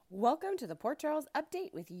Welcome to the Port Charles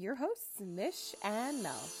Update with your hosts, Mish and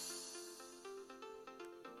Mel.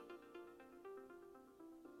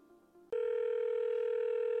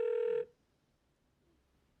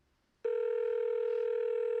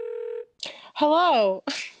 Hello.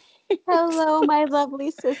 Hello, my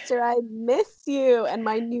lovely sister. I miss you and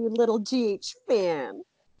my new little GH fan.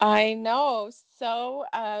 I know. So,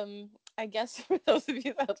 I guess for those of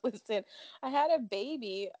you that listen, I had a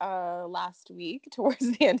baby last week, towards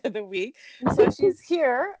the end of the week. So she's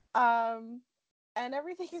here. And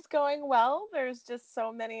everything is going well. There's just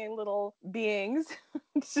so many little beings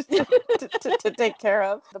to take care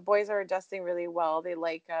of. The boys are adjusting really well. They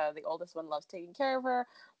like the oldest one loves taking care of her.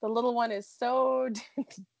 The little one is so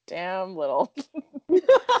damn little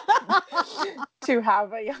to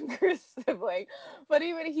have a younger sibling, but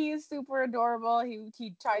even he's super adorable.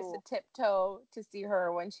 He tries to tiptoe to see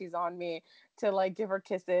her when she's on me, to like give her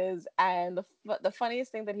kisses, and the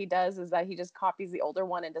funniest thing that he does is that he just copies the older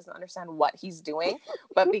one and doesn't understand what he's doing.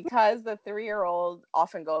 But because the 3-year-old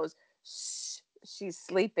often goes, shh, she's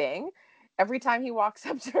sleeping, every time he walks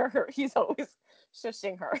up to her, he's always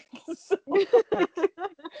shushing her. So,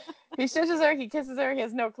 he shushes her, he kisses her, he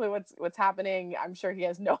has no clue what's happening. I'm sure he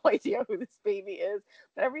has no idea who this baby is,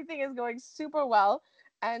 but everything is going super well.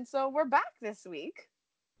 And so we're back this week,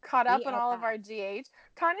 caught up on all of our GH.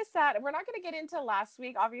 Kind of sad. We're not going to get into last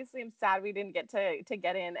week. Obviously, I'm sad we didn't get to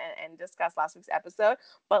get in and discuss last week's episode,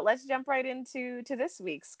 but let's jump right into this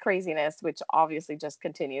week's craziness, which obviously just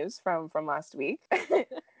continues from last week.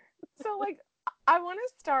 So, like, I want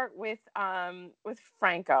to start with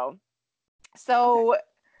Franco. So, okay.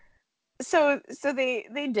 So they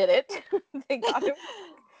did it. They got him.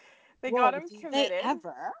 They got him committed. They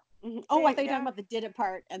ever? Oh, I thought you were talking about the did it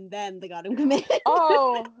part, and then they got him committed.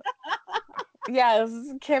 Oh, yes,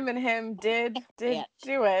 Kim and him did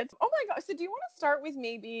do it. Oh my God! So do you want to start with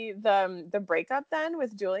maybe the breakup then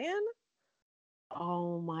with Julian?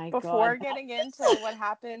 Oh my God. Before getting into what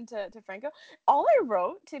happened to Franco, all I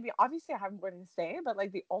wrote, obviously I have more to say, but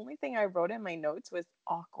like the only thing I wrote in my notes was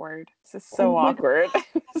awkward. This is so awkward.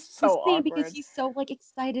 So awkward. Because he's so like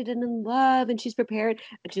excited and in love, and she's prepared,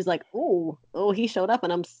 and she's like, oh, he showed up,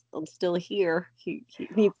 and I'm still here. He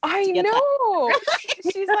needs. I know.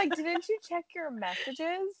 She's like, didn't you check your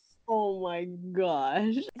messages? Oh my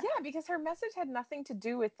gosh. Yeah, because her message had nothing to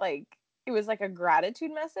do with like. It was like a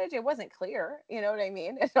gratitude message. It wasn't clear. You know what I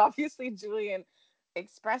mean? And obviously Julian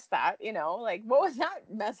expressed that, like, what was that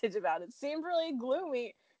message about? It seemed really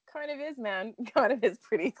gloomy. Kind of is, man. Kind of is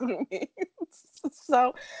pretty gloomy.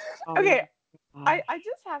 So, okay. I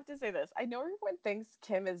just have to say this. I know everyone thinks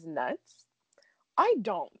Kim is nuts. I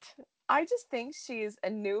don't. I just think she's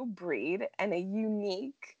a new breed and a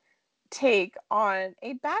unique take on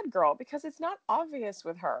a bad girl, because it's not obvious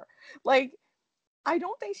with her. Like, I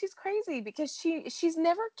don't think she's crazy, because she's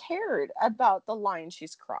never cared about the line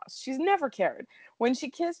she's crossed. She's never cared. When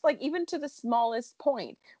she kissed, like, even to the smallest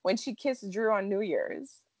point, when she kissed Drew on New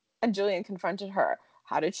Year's and Julian confronted her,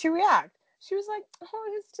 how did she react? She was like,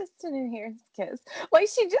 oh, it's just an New Year's kiss. Like,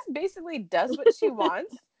 she just basically does what she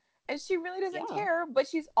wants, and she really doesn't care, but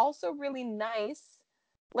she's also really nice.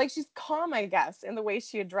 Like, she's calm, I guess, in the way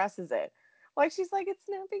she addresses it. Like, she's like, it's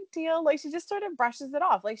no big deal. Like, she just sort of brushes it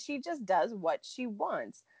off. Like, she just does what she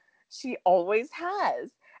wants. She always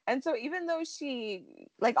has. And so even though she,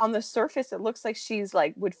 like, on the surface, it looks like she's,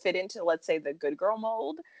 like, would fit into, let's say, the good girl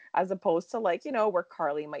mold, as opposed to, like, where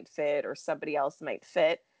Carly might fit or somebody else might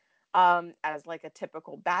fit, as, like, a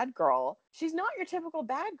typical bad girl. She's not your typical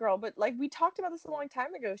bad girl, but, like, we talked about this a long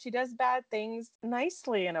time ago. She does bad things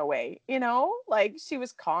nicely, in a way, like, she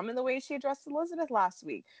was calm in the way she addressed Elizabeth last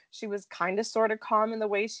week. She was kind of sort of calm in the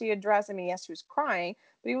way she addressed, I mean, yes, she was crying,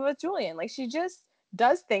 but even with Julian, like, she just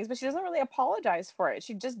does things, but she doesn't really apologize for it.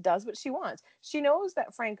 She just does what she wants. She knows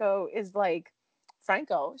that Franco is like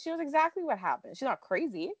Franco. She knows exactly what happened. She's not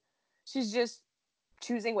crazy. She's just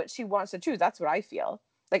choosing what she wants to choose. That's what I feel.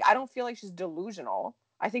 Like, I don't feel like she's delusional.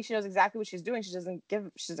 I think she knows exactly what she's doing. She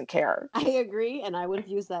doesn't care. I agree, and I would have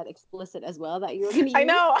used that explicit as well that you were going to use. I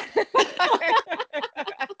know.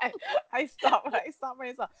 I stopped myself.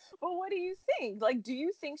 But what do you think? Like, do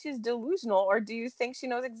you think she's delusional, or do you think she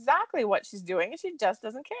knows exactly what she's doing and she just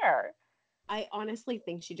doesn't care? I honestly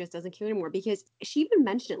think she just doesn't care anymore, because she even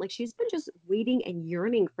mentioned it. Like, she's been just waiting and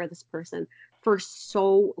yearning for this person for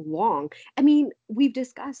so long. I mean, we've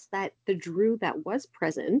discussed that the Drew that was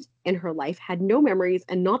present in her life had no memories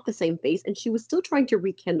and not the same face, and she was still trying to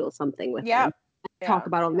rekindle something with him. Talk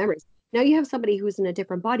about all the memories. Now you have somebody who's in a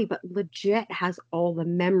different body, but legit has all the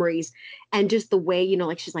memories, and just the way,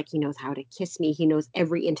 like, she's like, he knows how to kiss me. He knows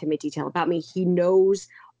every intimate detail about me. He knows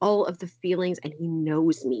all of the feelings and he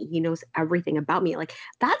knows me. He knows everything about me. Like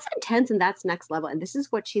that's intense and that's next level. And this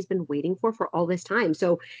is what she's been waiting for all this time.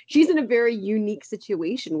 So she's in a very unique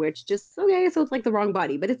situation where it's just, okay, so it's like the wrong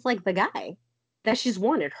body, but it's like the guy that she's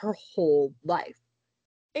wanted her whole life.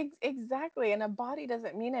 Exactly. And a body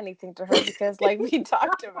doesn't mean anything to her because, like we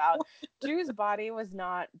talked about, Drew's body was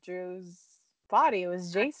not Drew's body, it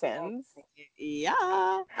was Jason's.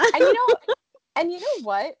 Yeah. And you know, and you know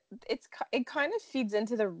what? It kind of feeds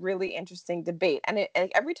into the really interesting debate. And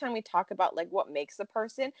like, every time we talk about like what makes a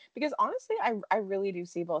person, because honestly, I really do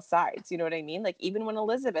see both sides. You know what I mean? Like even when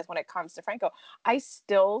it comes to Franco, I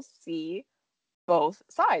still see both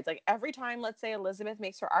sides. Like every time, let's say Elizabeth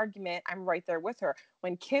makes her argument, I'm right there with her.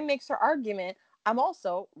 When Kim makes her argument, I'm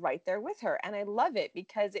also right there with her. And I love it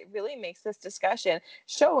because it really makes this discussion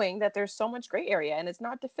showing that there's so much gray area and it's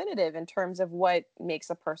not definitive in terms of what makes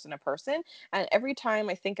a person a person. And every time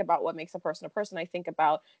I think about what makes a person, I think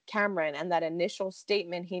about Cameron and that initial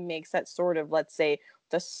statement he makes at sort of, let's say,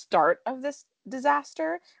 the start of this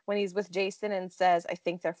disaster when he's with Jason and says, I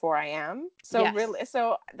think therefore I am. So Yes. really,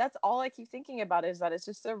 so that's all I keep thinking about is that it's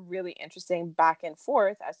just a really interesting back and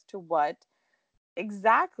forth as to what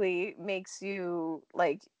exactly makes you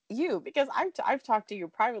like you, because I've talked to you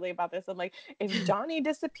privately about this. I'm like, if Johnny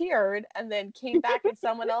disappeared and then came back in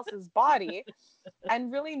someone else's body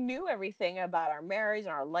and really knew everything about our marriage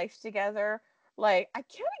and our life together, like I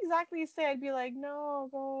can't exactly say I'd be like, no,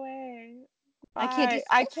 go away. I can't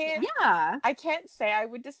Bye. just yeah. I can't say I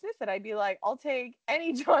would dismiss it. I'd be like, I'll take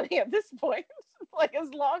any Johnny at this point. Like as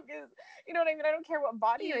long as you know what I mean. I don't care what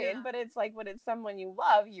body you're in, but it's like when it's someone you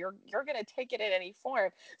love, you're gonna take it in any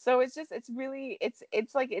form. So it's really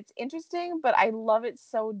it's like it's interesting, but I love it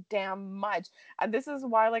so damn much. And this is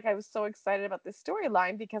why like I was so excited about this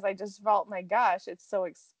storyline because I just felt, my gosh, it's so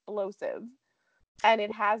explosive. And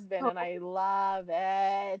it has been, and I love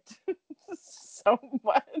it so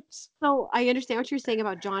much. So I understand what you're saying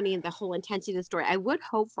about Johnny and the whole intensity of the story. I would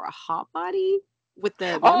hope for a hot body with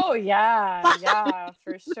the mom. Oh yeah,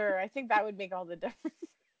 for sure. I think that would make all the difference.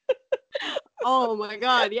 Oh my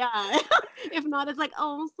God, yeah. If not, it's like,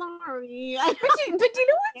 oh, sorry. But you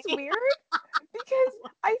know what's weird?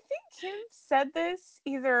 Because I think Kim said this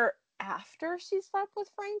either after she slept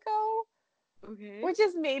with Franco, Okay. which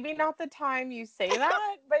is maybe not the time you say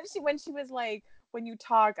that, but when she was like, when you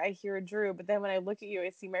talk, I hear Drew, but then when I look at you,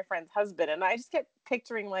 I see my friend's husband, and I just kept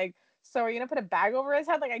picturing like, so are you gonna put a bag over his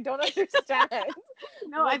head? Like I don't understand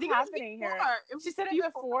No, I what's think it was happening before. here. She said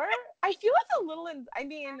it before. I feel it's a little. I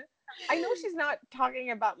mean, I know she's not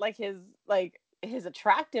talking about like his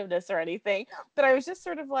attractiveness or anything, but I was just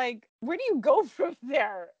sort of like, where do you go from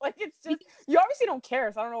there? Like it's just, you obviously don't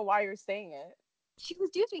care, so I don't know why you're saying it. She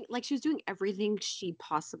was doing everything she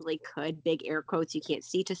possibly could, big air quotes you can't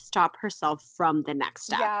see, to stop herself from the next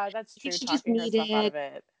step. Yeah, that's I think true. she just Talking herself out needed of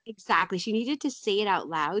it. exactly. She needed to say it out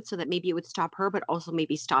loud so that maybe it would stop her, but also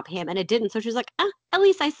maybe stop him. And it didn't. So she's like, ah, at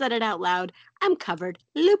least I said it out loud. I'm covered.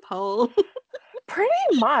 Loophole. Pretty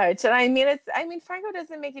much. And I mean, Franco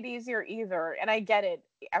doesn't make it easier either. And I get it.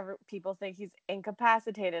 People think he's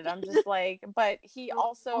incapacitated. I'm just like, but he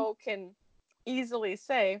also can easily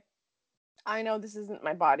say, I know this isn't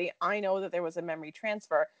my body. I know that there was a memory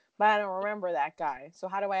transfer, but I don't remember that guy. So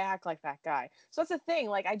how do I act like that guy? So that's the thing.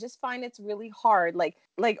 Like, I just find it's really hard.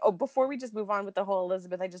 Oh, before we just move on with the whole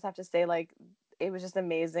Elizabeth, I just have to say, like, it was just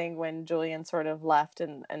amazing when Julian sort of left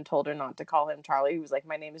and told her not to call him Charlie. He was like,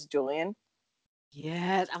 my name is Julian.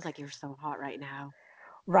 Yes. I was like, you're so hot right now.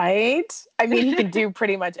 Right? I mean, he can do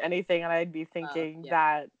pretty much anything, and I'd be thinking Yeah,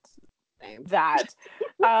 that same. that.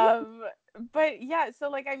 Um, but yeah, so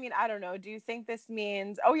like, I mean, I don't know. Do you think this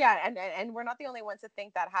means? Oh yeah, and we're not the only ones to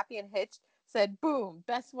think that. Happy and Hitch said, "Boom,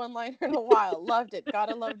 best one-liner in a while. Loved it.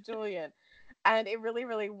 Gotta love Julian," and it really,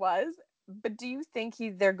 really was. But do you think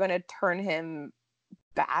they're going to turn him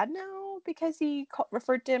bad now because he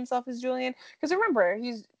referred to himself as Julian? Because remember,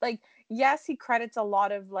 he's like, yes, he credits a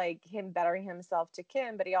lot of like him bettering himself to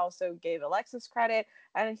Kim, but he also gave Alexis credit,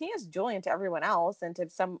 and he has Julian to everyone else, and to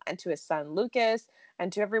his son Lucas,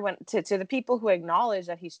 and to everyone, to the people who acknowledge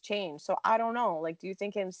that he's changed. So I don't know. Like, do you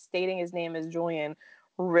think him stating his name as Julian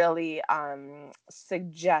really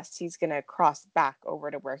suggests he's gonna cross back over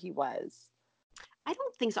to where he was? I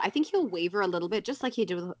don't think so. I think he'll waver a little bit, just like he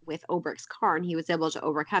did with Oberk's car, and he was able to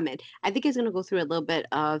overcome it. I think he's going to go through a little bit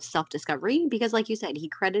of self-discovery because, like you said, he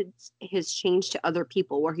credits his change to other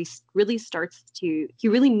people, where he really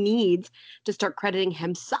needs to start crediting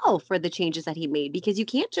himself for the changes that he made, because you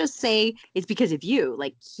can't just say it's because of you.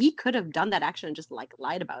 Like he could have done that action and just like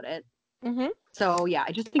lied about it. Mm-hmm. So yeah,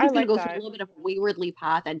 I just think I it's going to like go through a that. little bit of a waywardly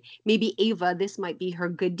path, and maybe Ava, this might be her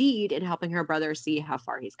good deed in helping her brother see how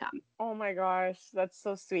far he's come. Oh my gosh, that's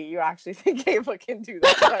so sweet. You actually think Ava can do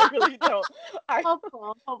that, because I really don't. I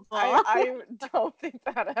Hopeful, I hopeful. I don't think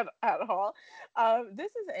that at all.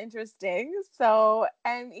 This is interesting. So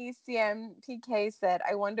MECMPK said,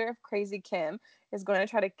 I wonder if Crazy Kim is going to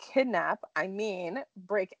try to kidnap,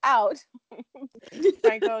 break out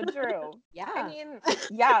Franco Drew. I Yeah. mean,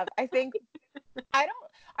 yeah, I don't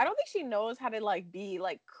I don't think she knows how to like be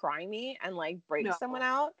like crimey and like break No. someone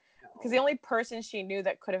out. Because the No. only person she knew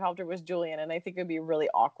that could have helped her was Julian, and I think it would be really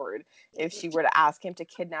awkward if she were to ask him to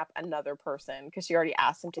kidnap another person, because she already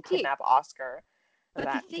asked him to Okay, kidnap Oscar, and but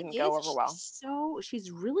the that thing didn't go is, over well. she's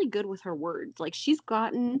really good with her words. Like she's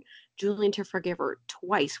gotten Julian to forgive her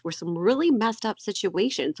twice for some really messed up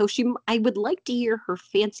situations. So I would like to hear her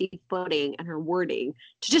fancy footing and her wording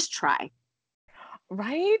to just try.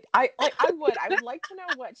 Right? I would like to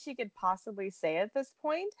know what she could possibly say at this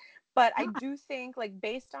point, but I do think, like,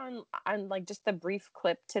 based on like just the brief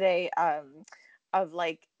clip today of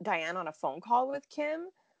like Diane on a phone call with Kim,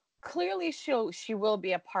 clearly she will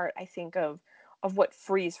be a part, I think, of what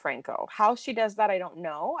frees Franco. How she does that, I don't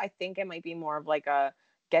know. I think it might be more of like a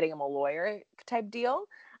getting him a lawyer type deal.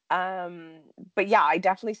 Um, but yeah, I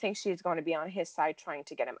definitely think she's going to be on his side trying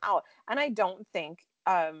to get him out. And I don't think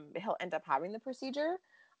he'll end up having the procedure.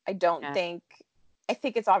 I don't Yeah. think I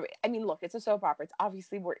think it's obvious. I mean, look, it's a soap opera. It's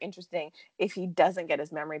obviously more interesting if he doesn't get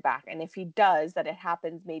his memory back. And if he does, that it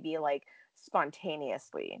happens maybe like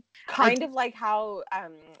spontaneously. I Kind of like how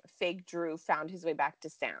fake Drew found his way back to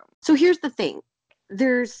Sam. So here's the thing.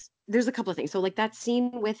 There's a couple of things. So like that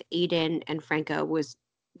scene with Aiden and Franco was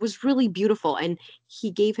really beautiful, and he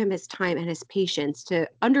gave him his time and his patience to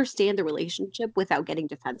understand the relationship without getting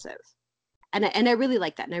defensive. And I really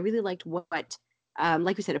like that. And I really liked what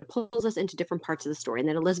like we said, it pulls us into different parts of the story. And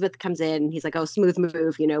then Elizabeth comes in and he's like, oh, smooth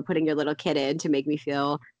move, putting your little kid in to make me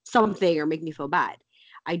feel something or make me feel bad.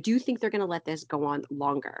 I do think they're going to let this go on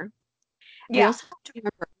longer. I Yeah. also have to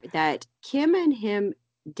remember that Kim and him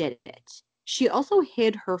did it. She also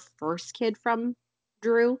hid her first kid from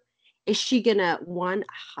Drew. Is she gonna one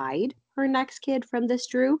hide her next kid from this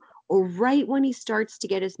Drew? Or right when he starts to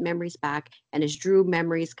get his memories back and his Drew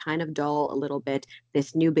memories kind of dull a little bit,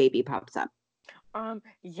 this new baby pops up.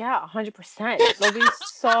 Yeah, 100%. It'll be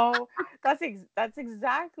so that's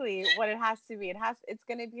exactly what it has to be. It's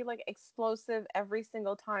going to be like explosive every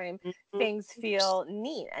single time Mhm. things feel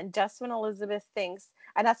neat. And just when Elizabeth thinks,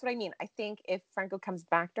 and that's what I mean. I think if Franco comes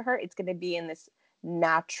back to her, it's going to be in this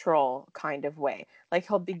natural kind of way. Like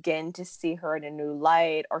he'll begin to see her in a new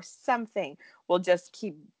light or something. We'll just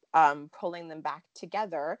keep pulling them back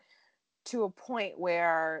together to a point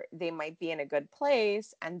where they might be in a good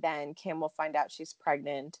place, and then Kim will find out she's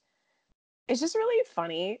pregnant. It's just really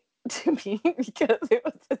funny to me because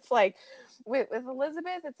it's like with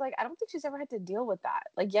Elizabeth, it's like I don't think she's ever had to deal with that.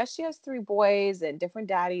 Like, yes, she has three boys and different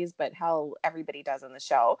daddies, but hell, everybody does on the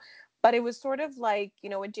show. But it was sort of like,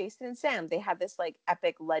 with Jason and Sam, they had this like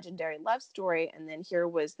epic legendary love story, and then here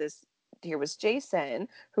was Jason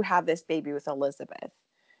who had this baby with Elizabeth.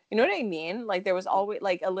 You know what I mean? Like there was always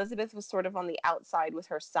like Elizabeth was sort of on the outside with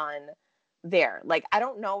her son there. Like I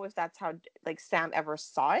don't know if that's how like Sam ever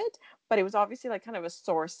saw it, but it was obviously like kind of a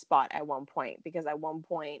sore spot at one point, because at one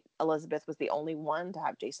point Elizabeth was the only one to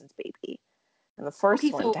have Jason's baby and the first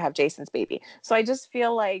Okay, one to so have Jason's baby. So I just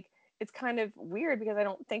feel like it's kind of weird because I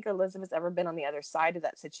don't think Elizabeth's ever been on the other side of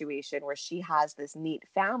that situation where she has this neat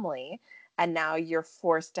family and now you're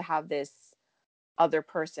forced to have this other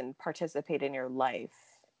person participate in your life,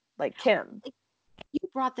 like Kim. like, you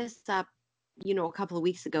brought this up, a couple of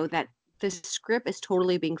weeks ago that the script is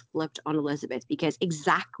totally being flipped on Elizabeth because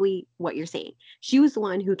exactly what you're saying. She was the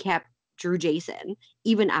one who kept Drew Jason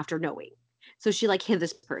even after knowing. So she like hid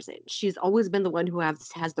this person. She's always been the one who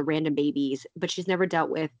has the random babies, but she's never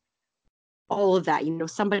dealt with all of that,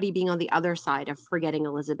 somebody being on the other side of forgetting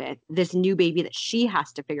Elizabeth, this new baby that she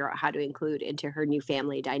has to figure out how to include into her new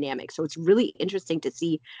family dynamic. So it's really interesting to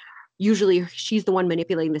see. Usually she's the one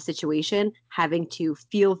manipulating the situation, having to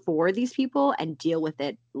feel for these people and deal with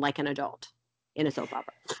it like an adult in a soap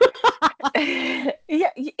opera. Yeah,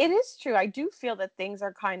 it is true. I do feel that things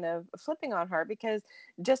are kind of flipping on her, because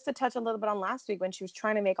just to touch a little bit on last week when she was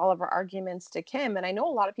trying to make all of her arguments to Kim, and I know a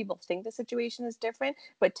lot of people think the situation is different,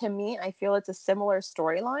 but to me, I feel it's a similar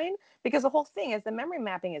storyline, because the whole thing is the memory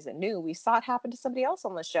mapping isn't new. We saw it happen to somebody else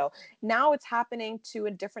on the show. Now it's happening to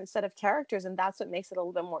a different set of characters, and that's what makes it a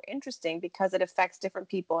little bit more interesting, because it affects different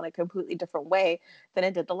people in a completely different way than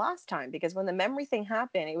it did the last time. Because when the memory thing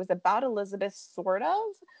happened, it was about Elizabeth, sort of,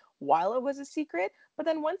 while it was a secret. But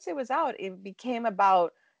then once it was out, it became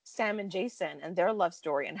about Sam and Jason and their love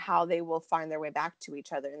story and how they will find their way back to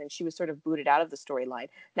each other. And then she was sort of booted out of the storyline.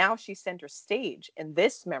 Now she's center stage in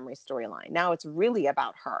this memory storyline. Now it's really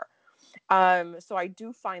about her. So I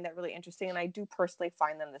do find that really interesting, and I do personally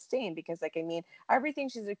find them the same because, like, I mean, everything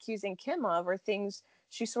she's accusing Kim of are things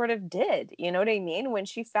she sort of did. You know what I mean? When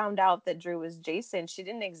she found out that Drew was Jason, she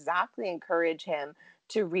didn't exactly encourage him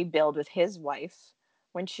to rebuild with his wife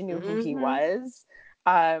when she knew who he Mm-hmm. was.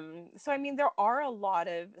 So I mean, there are a lot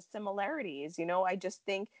of similarities. You know, I just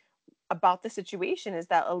think about the situation is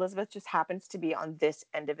that Elizabeth just happens to be on this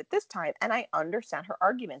end of it this time. And I understand her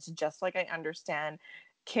arguments, just like I understand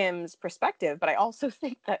Kim's perspective. But I also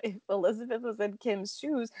think that if Elizabeth was in Kim's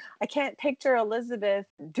shoes, I can't picture Elizabeth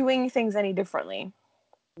doing things any differently.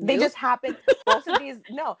 They Nope. just happen, both of these,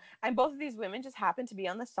 no, and both of these women just happen to be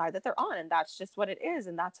on the side that they're on. And that's just what it is.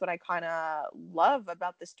 And that's what I kind of love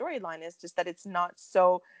about the storyline is just that it's not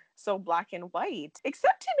so black and white,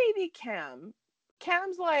 except to maybe Cam.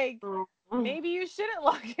 Cam's like, Oh. maybe you shouldn't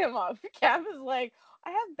lock him up. Cam is like, I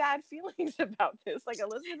have bad feelings about this. Like,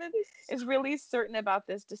 Elizabeth is really certain about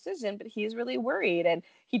this decision, but he's really worried. And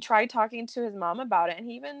he tried talking to his mom about it, and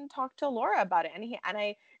he even talked to Laura about it.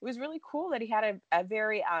 It was really cool that he had a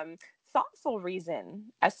very thoughtful reason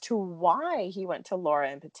as to why he went to Laura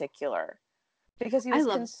in particular, because he I was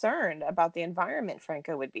love concerned about the environment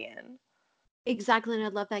Franco would be in. Exactly, and I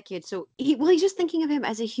love that kid. So he's just thinking of him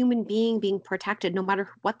as a human being being protected, no matter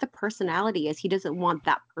what the personality is. He doesn't want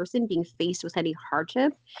that person being faced with any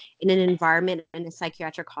hardship in an environment in a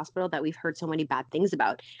psychiatric hospital that we've heard so many bad things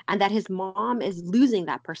about. And that his mom is losing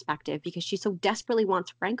that perspective because she so desperately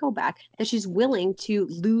wants Franco back that she's willing to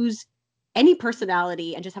lose any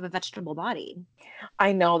personality and just have a vegetable body.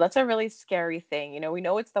 I know that's a really scary thing. You know, we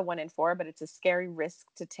know it's the 1 in 4, but it's a scary risk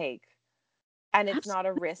to take. And it's not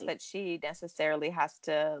a risk Absolutely. that she necessarily has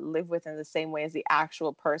to live with in the same way as the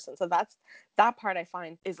actual person. So that part I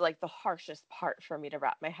find is like the harshest part for me to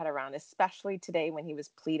wrap my head around, especially today when he was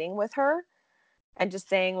pleading with her and just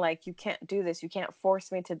saying like, you can't do this, you can't force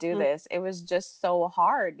me to do this. It was just so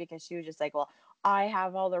hard because she was just like, well, I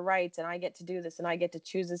have all the rights and I get to do this and I get to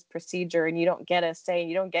choose this procedure and you don't get a say and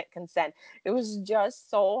you don't get consent. It was just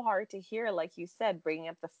so hard to hear, like you said, bringing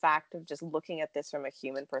up the fact of just looking at this from a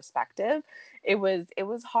human perspective. It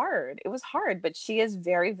was hard, but she is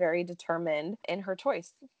very, very determined in her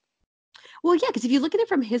choice. Well, yeah, because if you look at it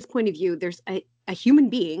from his point of view, there's a human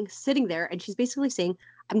being sitting there, and she's basically saying,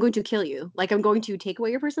 I'm going to kill you. Like, I'm going to take away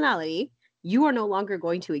your personality. You are no longer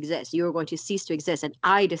going to exist. You are going to cease to exist, and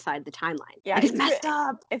I decide the timeline. Yeah, Like, it's messed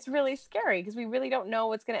up. it's really scary because we really don't know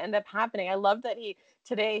what's going to end up happening. I love that he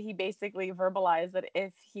basically verbalized that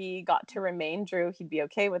if he got to remain Drew, he'd be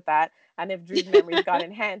okay with that, and if Drew's memories got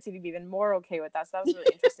enhanced, he'd be even more okay with that. So that was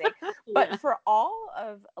really interesting. But Yeah. for all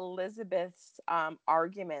of Elizabeth's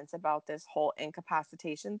arguments about this whole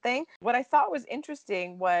incapacitation thing, what I thought was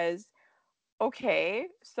interesting was, okay,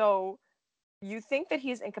 so you think that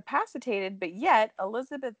he's incapacitated, but yet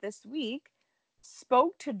Elizabeth this week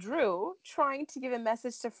spoke to Drew trying to give a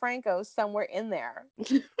message to Franco somewhere in there.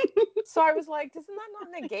 So I was like, doesn't that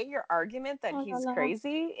not negate your argument that Oh, la, he's la.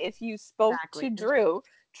 crazy if you spoke to Exactly. Drew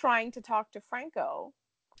trying to talk to Franco?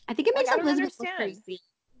 I think it Like, makes I don't Elizabeth look understand. crazy.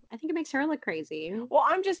 I think it makes her look crazy. Well,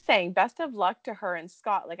 I'm just saying, best of luck to her and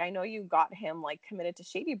Scott. Like, I know you got him like committed to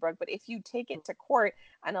Shady Brook, but if you take it to court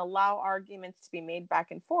and allow arguments to be made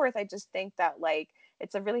back and forth, I just think that like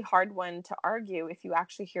it's a really hard one to argue if you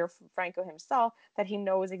actually hear from Franco himself that he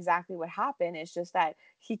knows exactly what happened. It's just that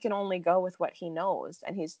he can only go with what he knows,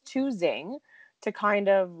 and he's choosing to kind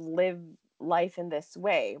of live life in this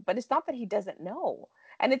way. But it's not that he doesn't know.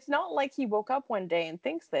 And it's not like he woke up one day and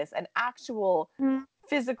thinks this. An actual Mm.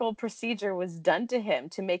 physical procedure was done to him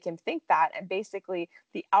to make him think that, and basically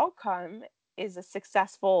the outcome is a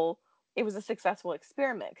successful it was a successful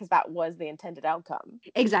experiment because that was the intended outcome.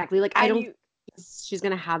 Exactly. Like, I And don't you think she's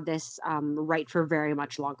gonna have this right for very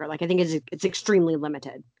much longer. Like, I think it's extremely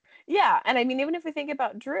limited. Yeah, and I mean, even if we think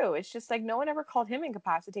about Drew, it's just like no one ever called him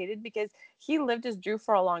incapacitated because he lived as Drew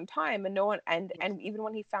for a long time, and no one and even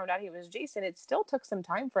when he found out he was Jason, it still took some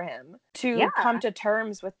time for him Yeah. to come to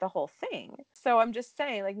terms with the whole thing. So I'm just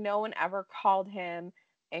saying, like, no one ever called him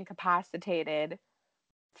incapacitated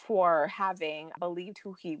for having believed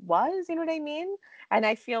who he was, you know what I mean? And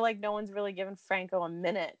I feel like no one's really given Franco a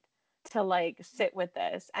minute to like sit with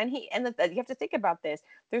this. You have to think about this.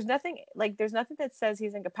 There's nothing that says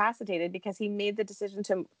he's incapacitated because he made the decision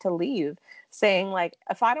to leave, saying like,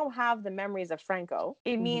 if I don't have the memories of Franco,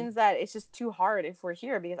 it Mhm. means that it's just too hard if we're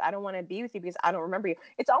here because I don't want to be with you because I don't remember you.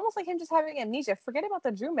 It's almost like him just having amnesia. Forget about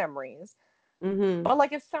the Drew memories. Mm-hmm. But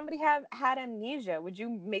like if somebody had amnesia, would you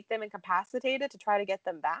make them incapacitated to try to get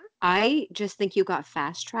them back? I just think you got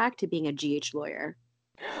fast tracked to being a GH lawyer.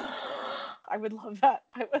 I would love that.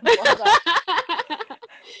 I would love that.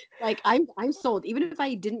 Like I'm sold. Even if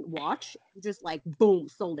I didn't watch, just like boom,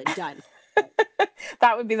 sold it, done.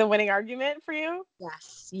 That would be the winning argument for you.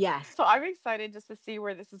 Yes, yes. So I'm excited just to see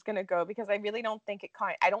where this is going to go, because I really don't think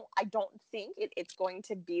I don't think it's going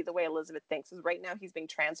to be the way Elizabeth thinks. Because right now he's being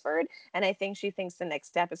transferred, and I think she thinks the next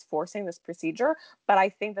step is forcing this procedure. But I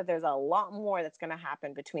think that there's a lot more that's going to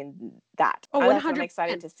happen between that. Oh, And that's what I'm 100%.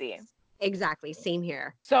 excited to see. Exactly. Same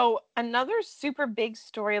here. So another super big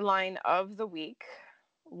storyline of the week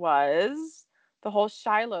was the whole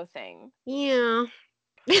Shiloh thing. Yeah.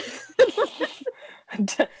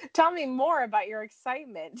 Tell me more about your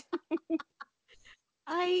excitement.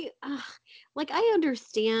 I I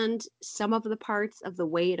understand some of the parts of the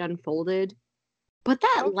way it unfolded, but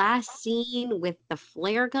that Okay. last scene with the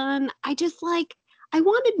flare gun, I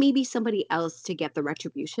wanted maybe somebody else to get the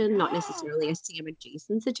retribution, not necessarily a Sam and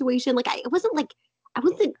Jason situation.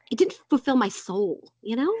 It didn't fulfill my soul,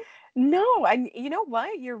 you know? No, and you know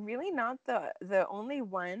what? You're really not the only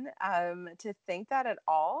one to think that at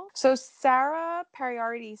all. So Sarah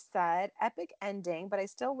Priority said, "Epic ending, but I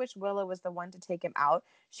still wish Willow was the one to take him out.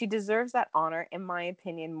 She deserves that honor, in my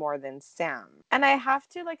opinion, more than Sam." And I have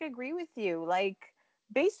to like agree with you. Like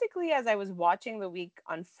basically, as I was watching the week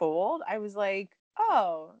unfold, I was like,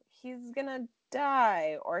 "Oh, he's gonna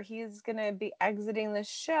die, or he's gonna be exiting the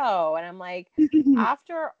show," and I'm like,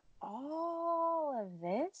 after all of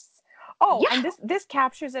this. Oh, and Yeah. this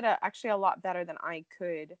captures it actually a lot better than I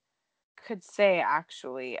could say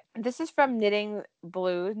actually. This is from Knitting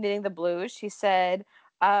the Blues. She said,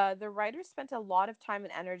 the writers spent a lot of time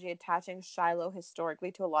and energy attaching Shiloh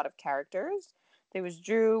historically to a lot of characters. There was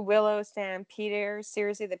Drew, Willow, Sam, Peter.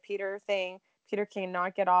 Seriously, the Peter thing. Peter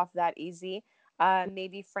cannot get off that easy.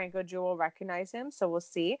 Maybe Franco Jewel will recognize him, so we'll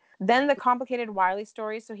see. Then the complicated Wiley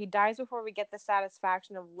story. So he dies before we get the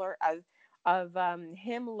satisfaction of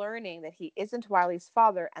him learning that he isn't Wiley's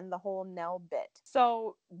father, and the whole Nell bit.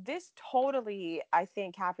 So this totally, I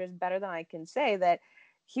think, captures better than I can say that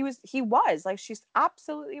he was like, she's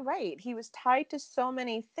absolutely right. He was tied to so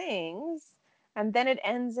many things, and then it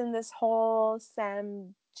ends in this whole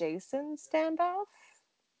Sam Jason standoff.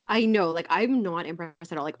 I know, like I'm not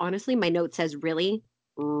impressed at all. Like honestly, my note says really,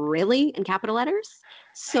 really in capital letters.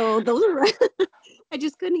 So those are I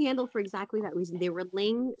just couldn't handle for exactly that reason. They were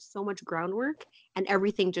laying so much groundwork and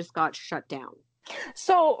everything just got shut down.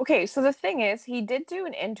 So, okay, so the thing is, he did do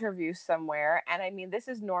an interview somewhere, and I mean, this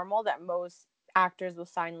is normal that most actors will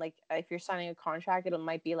sign, like, if you're signing a contract, it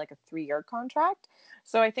might be like a 3-year contract.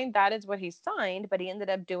 So I think that is what he signed, but he ended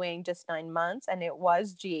up doing just 9 months, and it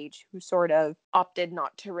was GH who sort of opted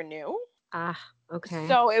not to renew. Ah, okay.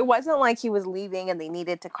 So it wasn't like he was leaving and they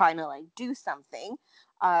needed to kind of like do something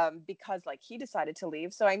because like he decided to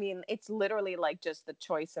leave. So I mean, it's literally like just the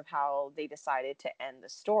choice of how they decided to end the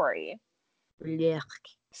story. Yeah.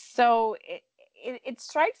 So it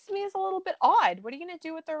strikes me as a little bit odd. What are you going to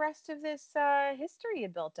do with the rest of this history you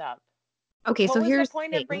built up? Okay, What so was the here's the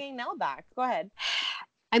point of thing. bringing Nell back? Go ahead.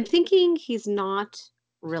 I'm thinking he's not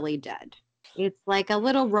really dead. It's like a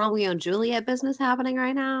little Romeo and Juliet business happening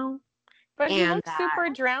right now. But he And looked super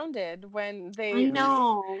drowned when I they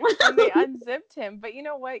know. when they unzipped him. But you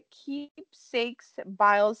know what? Keepsakes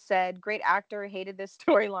Biles said, "Great actor, hated this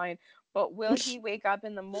storyline, but will he wake up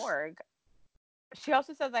in the morgue?" She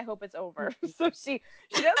also says, "I hope it's over." So she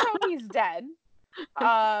does hope he's dead.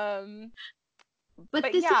 But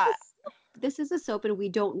But yeah, this is a soap and we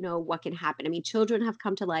don't know what can happen. I mean, children have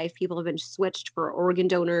come to life, people have been switched for organ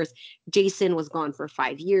donors. Jason was gone for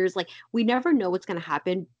 5 years. Like we never know what's going to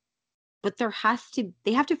happen, but they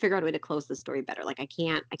have to figure out a way to close the story better. Like I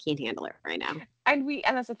can't handle it right now. and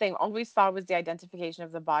that's the thing. All we saw was the identification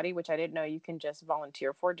of the body, which I didn't know you can just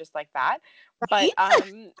volunteer for just like that. But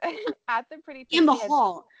Right? at the Pretty In the Pixie had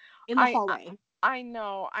hall, in the I hallway. I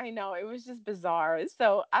know. It was just bizarre.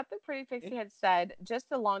 So at the Pretty Pixie had said,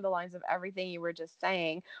 just along the lines of everything you were just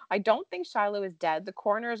saying, I don't think Shiloh is dead. The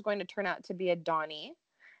coroner is going to turn out to be a Donnie.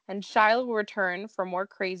 And Shiloh will return for more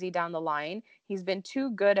crazy down the line. He's been too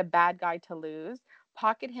good a bad guy to lose.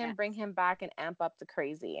 Pocket him, Yes. bring him back, and amp up the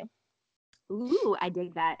crazy. Ooh, I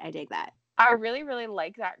dig that. I dig that. I really, really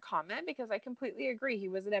like that comment because I completely agree. He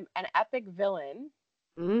was an epic villain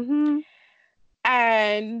Mm-hmm.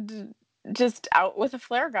 and just out with a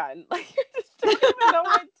flare gun. Like, I just don't even know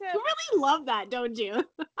what to. You really love that, don't you?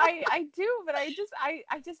 I do, but I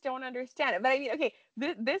just don't understand it. But I mean, okay,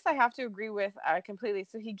 this I have to agree with completely.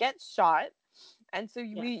 So he gets shot, And so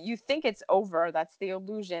you think it's over. That's the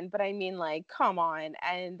illusion. But I mean, like, come on.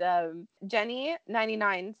 And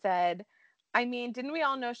Jenny99 said, I mean, didn't we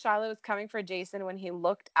all know Shiloh was coming for Jason when he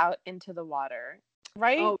looked out into the water?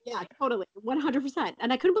 Right? Oh, yeah, totally. 100%.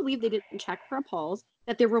 And I couldn't believe they didn't check for a pulse,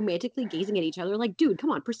 that they're romantically gazing at each other. Like, dude,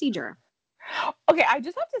 come on, procedure. Okay, I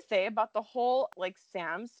just have to say about the whole like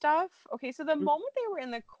Sam stuff. Okay, so the moment they were in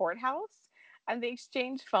the courthouse and they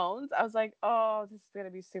exchanged phones, I was like, oh, this is gonna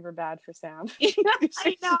be super bad for Sam.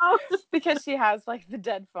 I know. Because she has like the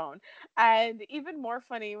dead phone. And even more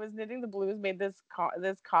funny was Knitting the Blues made this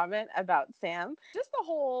comment about Sam. Just the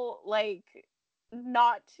whole like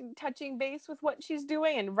not touching base with what she's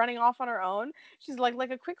doing and running off on her own. She's like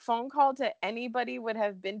a quick phone call to anybody would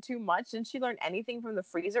have been too much. Didn't she learn anything from the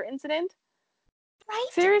freezer incident? Right?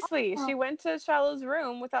 Seriously, Oh, she went to Shiloh's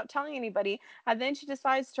room without telling anybody, and then she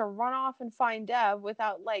decides to run off and find Dev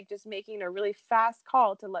without like just making a really fast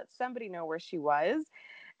call to let somebody know where she was.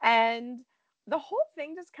 And the whole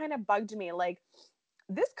thing just kind of bugged me. Like,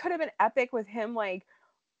 this could have been epic with him like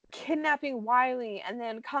kidnapping Wiley and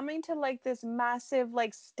then coming to like this massive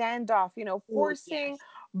like standoff, forcing yes.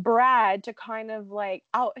 Brad to kind of like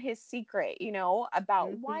out his secret, about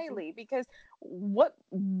Mm-hmm. Wiley, because what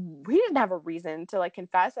he didn't have a reason to like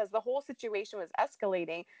confess as the whole situation was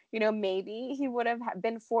escalating. Maybe he would have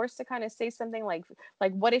been forced to kind of say something like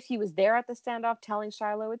what if he was there at the standoff telling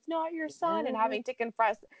Shiloh it's not your son, and Yeah. having to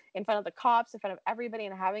confess in front of the cops, in front of everybody,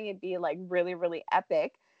 and having it be like really, really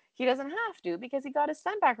epic. He doesn't have to because he got his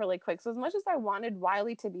son back really quick. So as much as I wanted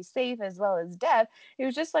Wiley to be safe as well as Dev, it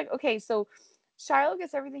was just like, okay, so Shiloh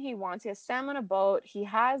gets everything he wants. He has Sam on a boat. He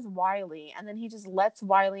has Wiley, and then he just lets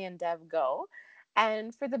Wiley and Dev go.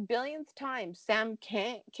 And for the billionth time, Sam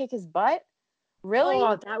can't kick his butt. Really?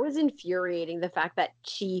 Oh, that was infuriating. The fact that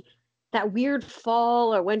that weird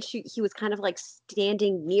fall, or when he was kind of like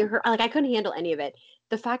standing near her, like I couldn't handle any of it.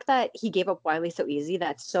 The fact that he gave up Wiley so easy,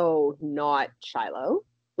 that's so not Shiloh.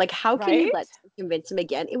 Like, how can you Right? let Sam convince him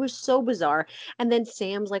again? It was so bizarre. And then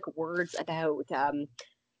Sam's like words about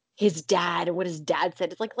his dad and what his dad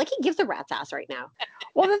said. It's like he gives a rat's ass right now.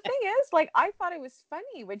 Well, the thing is, like, I thought it was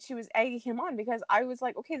funny when she was egging him on, because I was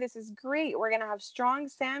like, okay, this is great. We're going to have strong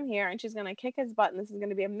Sam here and she's going to kick his butt and this is going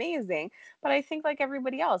to be amazing. But I think, like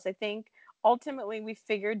everybody else, I think ultimately we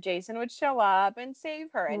figured Jason would show up and save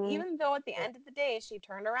her. And Mhm. even though at the end of the day, she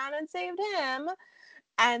turned around and saved him,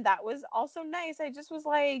 and that was also nice, I just was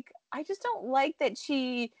like, I just don't like that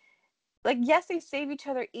she. Like, yes, they save each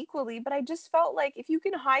other equally, but I just felt like if you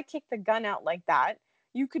can high kick the gun out like that,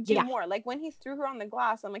 you could do Yeah, more. Like when he threw her on the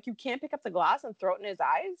glass, I'm like, you can't pick up the glass and throw it in his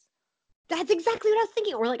eyes. that's exactly what I was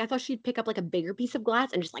thinking. Or like I thought she'd pick up like a bigger piece of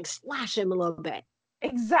glass and just like slash him a little bit.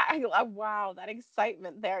 Exactly. Wow, that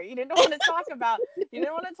excitement there. You didn't want to talk about. You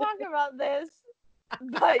didn't want to talk about this,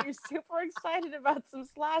 but you're super excited about some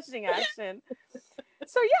slashing action.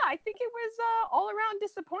 So yeah, I think it was all around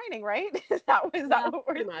disappointing, right? Is that Yeah, what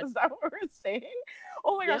pretty much. we're saying?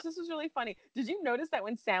 Oh my gosh, Yep. this was really funny. Did you notice that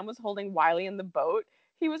when Sam was holding Wiley in the boat,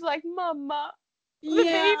 he was like, "Mama, the baby"?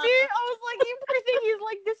 Yeah. I was like, "You poor thing." He's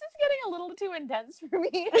like, "This is getting a little too intense for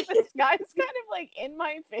me. This guy's kind of like in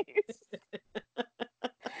my face. I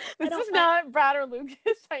This don't is mind. not Brad or Lucas.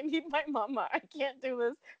 I need my mama. I can't do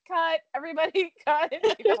this. Cut, everybody, cut."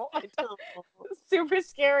 I don't. Oh, Super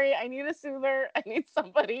scary. I need a soother. I need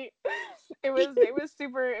somebody. It was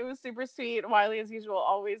super sweet. Wiley, as usual,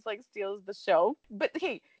 always like steals the show. But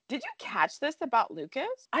hey, did you catch this about Lucas?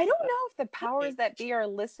 I don't know if the powers that be are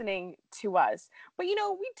listening to us, but we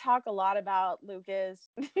talk a lot about Lucas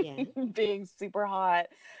yeah. being super hot,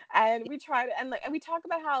 and we try to, and we talk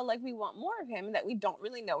about how like we want more of him and that we don't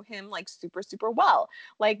really know him like super, super well.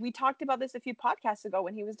 Like we talked about this a few podcasts ago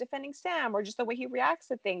when he was defending Sam, or just the way he reacts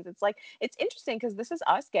to things. It's like, it's interesting because this is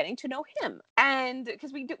us getting to know him, and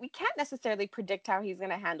because we can't necessarily predict how he's going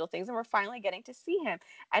to handle things, and we're finally getting to see him.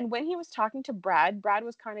 And when he was talking to Brad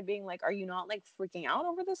was kind of being like, are you not like freaking out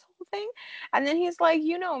over this whole thing? And then he's like,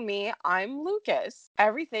 you know me, I'm Lucas,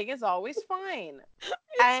 everything is always fine, It's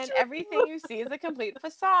and true. everything you see is a complete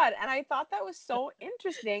facade. And I thought that was so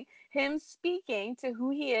interesting, him speaking to who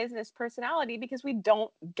he is and his personality, because we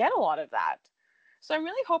don't get a lot of that. So I'm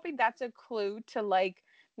really hoping that's a clue to like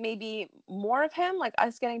maybe more of him, like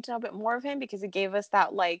us getting to know a bit more of him, because it gave us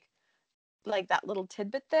that like that little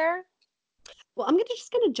tidbit there. Well,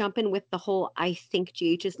 just gonna jump in with the whole I think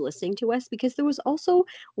GH is listening to us, because there was also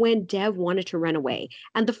when Dev wanted to run away.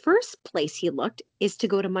 And the first place he looked is to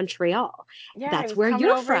go to Montreal. Yeah, he That's was where coming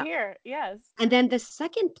you're over from. here. Yes. And then the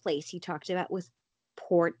second place he talked about was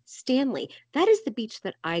Port Stanley. That is the beach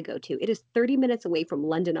that I go to. It is 30 minutes away from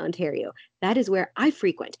London, Ontario. That is where I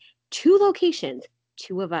frequent. Two locations,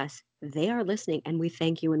 two of us, they are listening, and we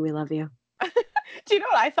thank you and we love you. Do you know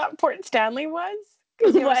what I thought Port Stanley was?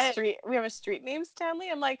 Because What? we have a street named Stanley.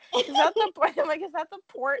 I'm like, is that the I'm like, is that the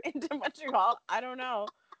port into Montreal? I don't know.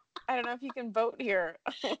 I don't know if you can vote here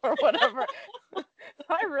or whatever.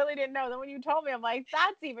 I really didn't know. Then when you told me, I'm like,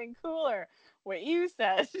 that's even cooler. What you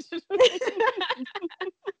said.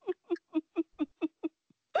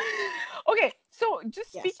 Okay, so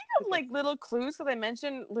just Yes. speaking of like little clues, because I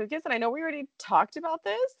mentioned Lucas, and I know we already talked about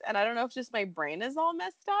this, and I don't know if just my brain is all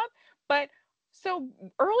messed up, but so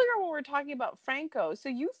earlier when we were talking about Franco, so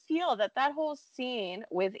you feel that that whole scene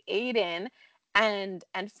with Aiden and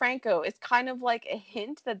Franco is kind of like a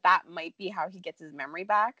hint that that might be how he gets his memory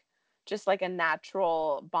back, just like a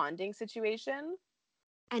natural bonding situation.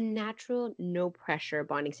 A natural, no pressure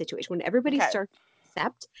bonding situation when everybody Okay. starts to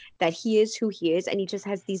accept that he is who he is and he just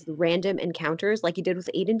has these random encounters like he did with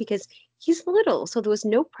Aiden because he's little. So there was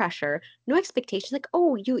no pressure, no expectation. Like,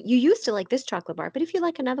 oh, you used to like this chocolate bar, but if you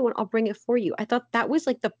like another one, I'll bring it for you. I thought that was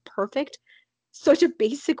like the perfect, such a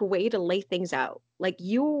basic way to lay things out. Like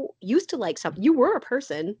you used to like something, you were a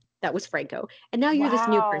person that was Franco, and now you're this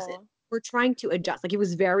new person. Wow. We're trying to adjust. Like it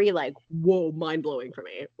was very like, whoa, mind blowing for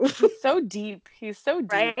me. He's so deep. He's so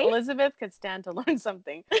deep. Right? Elizabeth could stand to learn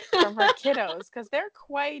something from her kiddos because they're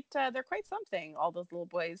quite something. All those little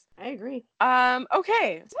boys. I agree. Okay.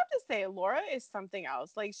 So I have to say, Laura is something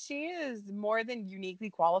else. Like she is more than uniquely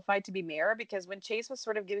qualified to be mayor because when Chase was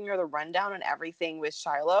sort of giving her the rundown on everything with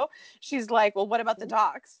Shiloh, she's like, "Well, what about the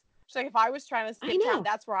docks?" She's like, if I was trying to I skip town, know.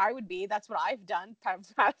 that's where I would be. That's what I've done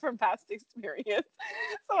from past experience.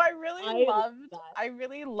 So I love I that.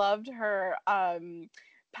 really loved her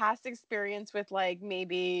past experience with like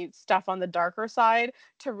maybe stuff on the darker side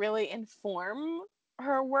to really inform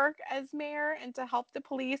her work as mayor and to help the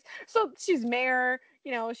police. So she's mayor,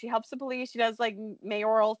 you know, she helps the police. She does like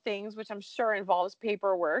mayoral things, which I'm sure involves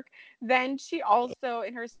paperwork. Then she also,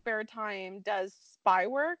 in her spare time, does spy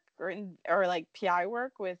work or like PI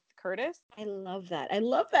work with Curtis. I love that. I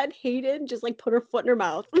love that Hayden just like put her foot in her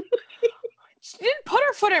mouth. She didn't put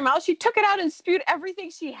her foot in her mouth. She took it out and spewed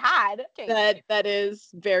everything she had. Okay. That is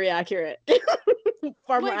very accurate.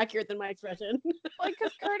 Far more Like, accurate than my expression. like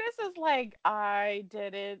because Curtis is like, I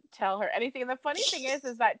didn't tell her anything. And the funny thing is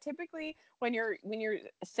that typically when you're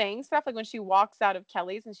saying stuff, like when she walks out of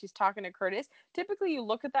Kelly's and she's talking to Curtis, typically you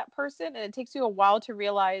look at that person and it takes you a while to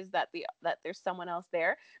realize that there's someone else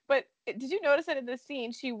there. But did you notice that in this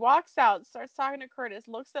scene she walks out, starts talking to Curtis,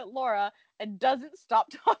 looks at Laura, and doesn't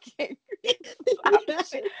stop talking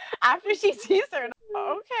after she sees her? And,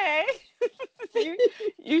 okay,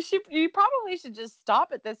 you probably should just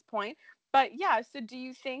stop at this point. But yeah, so do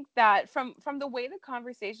you think that from the way the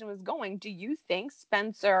conversation was going, do you think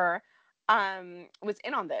Spencer was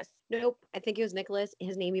in on this? Nope. I think it was Nicholas.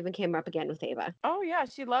 His name even came up again with Ava. Oh yeah,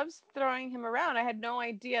 she loves throwing him around. I had no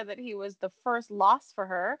idea that he was the first loss for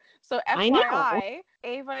her. So I know. FYI,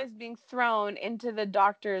 Ava is being thrown into the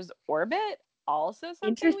doctor's orbit. Also something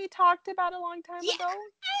Interesting. we talked about a long time Yeah. ago.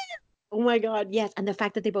 Oh my God. Yes. And the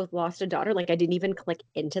fact that they both lost a daughter, like I didn't even click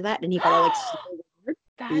into that. And he got all like super weird.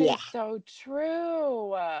 That Yeah. is so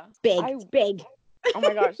true. Big. I It's big. Oh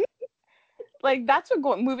my gosh. Like that's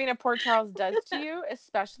what moving to Port Charles does to you,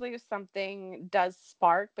 especially if something does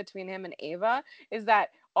spark between him and Ava, is that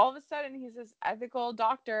all of a sudden he's this ethical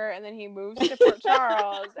doctor and then he moves to Port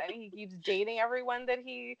Charles and he keeps dating everyone that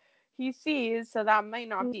he sees, so that might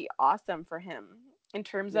not be awesome for him in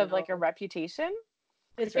terms of like a No. reputation.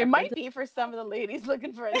 It Disruptive. might be for some of the ladies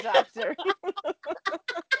looking for a doctor.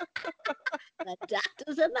 The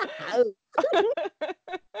doctor's in the house.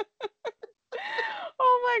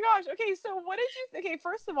 Oh my gosh. Okay, so what did you okay,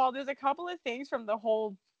 first of all, there's a couple of things from the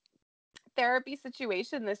whole therapy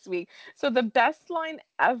situation this week. So the best line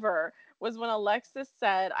ever was when Alexis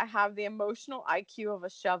said, I have the emotional IQ of a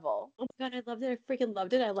shovel. Oh my God. I loved it. I freaking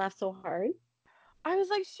loved it. I laughed so hard. I was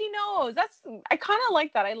like, she knows. I kind of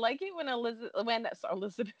like that. I like it when Elizabeth,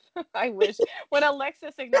 I wish, when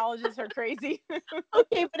Alexis acknowledges her crazy.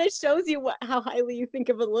 Okay, but it shows you how highly you think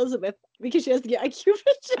of Elizabeth because she has the IQ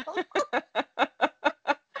for sure.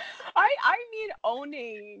 I mean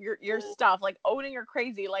owning your stuff, like owning your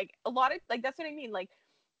crazy. Like a lot of like that's what I mean. Like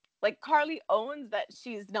Carly owns that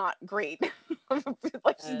she's not great.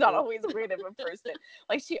 Like she's not always great of a person.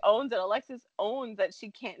 Like she owns it. Alexis owns that she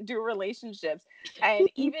can't do relationships. And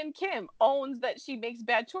even Kim owns that she makes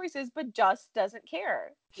bad choices but just doesn't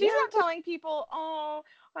care. She's Yeah, not telling people, "Oh,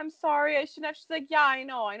 I'm sorry, I shouldn't have." She's like, "Yeah, I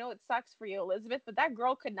know it sucks for you, Elizabeth, but that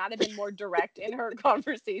girl could not have been more direct in her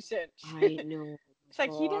conversation." I know. She's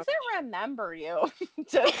like, "He God. doesn't remember you."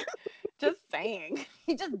 just just saying.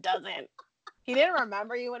 He just doesn't. He didn't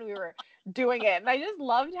remember you when we were doing it. And I just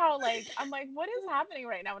loved how, like, I'm like, what is happening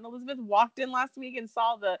right now? And Elizabeth walked in last week and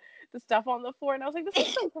saw the stuff on the floor. And I was like, this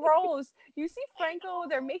is so gross. You see Franco,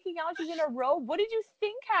 they're making out. She's in a robe. What did you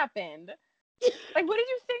think happened? Like, what did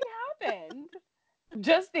you think happened?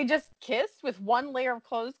 They just kissed with one layer of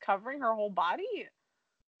clothes covering her whole body?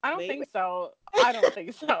 I don't think so. I don't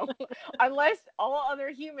think so. Unless all other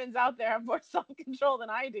humans out there have more self-control than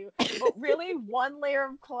I do. But really, one layer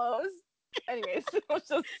of clothes? Anyways, it was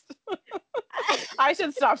just... I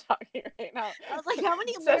should stop talking right now. I was like, how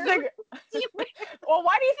many layers? Well,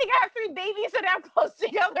 why do you think I have 3 babies that have clothes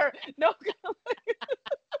together? No.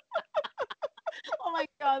 Oh my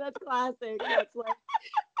God, that's classic. That's like,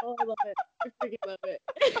 oh, I love it. I freaking love it.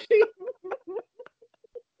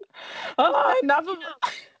 Oh, enough of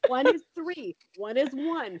One is 3. One is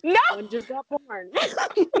 1. No! One just got born.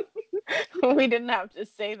 We didn't have to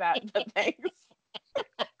say that, but thanks.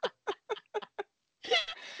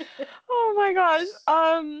 Oh my gosh.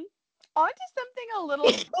 On to something a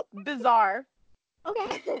little bizarre.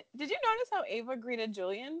 Okay. Did you notice how Ava greeted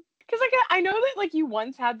Julian? Because like I know that like you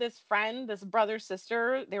once had this friend, this brother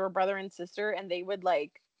sister. They were brother and sister, and they would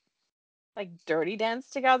like dirty dance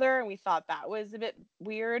together, and we thought that was a bit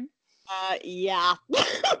weird. Yeah.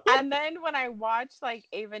 And then when I watch like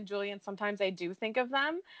Ava and Julian, sometimes I do think of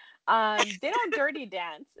them. They don't dirty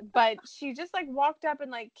dance, but she just like walked up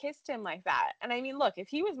and like kissed him like that. And I mean, look, if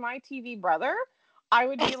he was my TV brother, I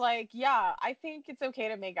would be like, yeah, I think it's okay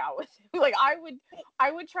to make out with him. Like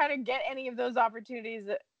I would try to get any of those opportunities,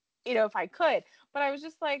 if I could. But I was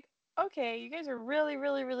just like, okay, you guys are really,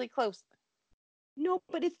 really, really close. No,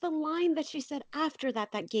 but it's the line that she said after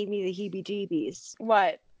that that gave me the heebie-jeebies.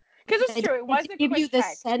 What? Because it's true. It was a give quick you the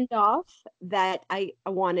peck. send-off that I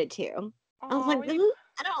wanted to. I was like, I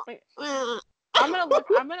don't. Wait. I'm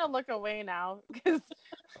gonna look away now because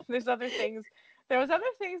there's other things. There was other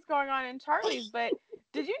things going on in Charlie's, but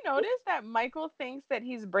did you notice that Michael thinks that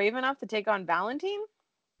he's brave enough to take on Valentine?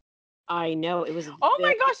 I know it was. Oh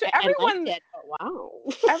my gosh! Wow.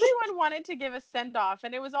 Everyone wanted to give a send off,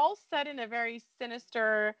 and it was all said in a very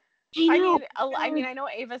sinister. I know. I know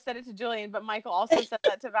Ava said it to Julian, but Michael also said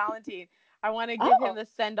that to Valentine. I want to give him the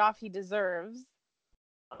send off he deserves.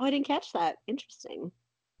 Oh, I didn't catch that. Interesting.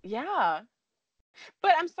 Yeah.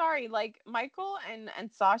 But I'm sorry, like Michael and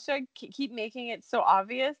Sasha keep making it so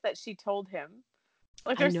obvious that she told him.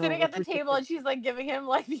 Like they're sitting at the table and she's like giving him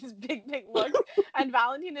like these big looks, and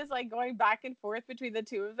Valentine is like going back and forth between the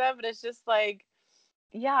two of them, but it's just like,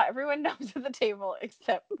 yeah, everyone knows at the table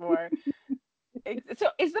except for. So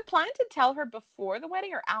is the plan to tell her before the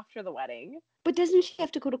wedding or after the wedding? But doesn't she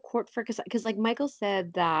have to go to court for? Because like Michael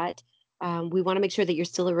said that we want to make sure that you're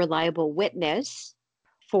still a reliable witness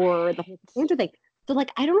for the whole Sandra thing. So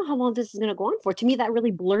like I don't know how long this is going to go on for. To me, that really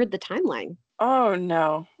blurred the timeline. Oh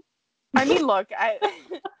no. I mean, look,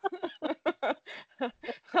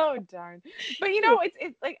 oh darn. But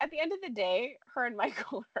it's like at the end of the day, her and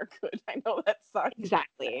Michael are good. I know that sucks.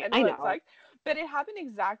 Exactly. I know that sucks. But it happened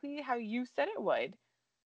exactly how you said it would.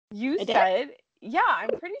 You said, yeah, I'm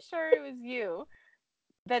pretty sure it was you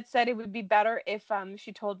that said it would be better if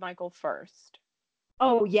she told Michael first.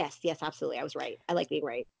 Oh, yes, absolutely. I was right. I like being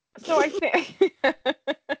right. So I think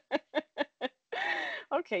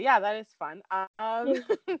okay, yeah, that is fun.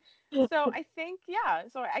 So I think, yeah,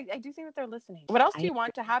 so I do think that they're listening. What else do you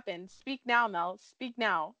want to happen? Speak now, Mel. Speak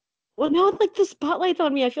now. Well, now it's like the spotlight's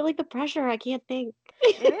on me. I feel like the pressure. I can't think.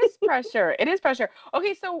 It is pressure. It is pressure.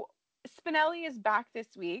 Okay, so Spinelli is back this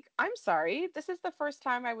week. I'm sorry. This is the first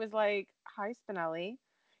time I was like, hi, Spinelli.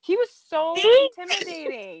 He was so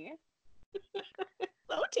intimidating.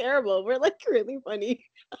 So terrible. We're like really funny.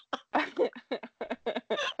 But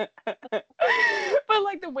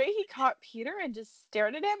like the way he caught Peter and just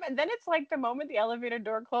stared at him, and then it's like the moment the elevator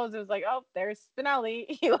door closed, it was like, oh, there's Spinelli.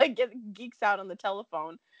 He like geeks out on the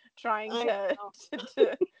telephone trying to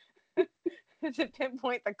to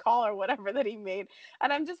pinpoint the call or whatever that he made.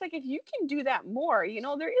 And I'm just like, if you can do that more,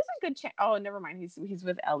 there is a good chance. Oh, never mind. He's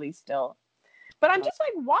with Ellie still. But I'm just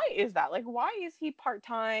like, why is that? Like, why is he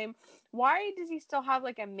part-time? Why does he still have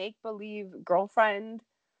like a make-believe girlfriend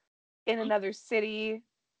in another city?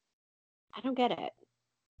 I don't get it.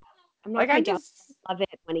 I'm not like, I just love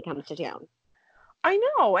it when he comes to town. I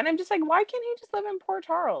know. And I'm just like, why can't he just live in Port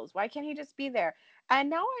Charles? Why can't he just be there? And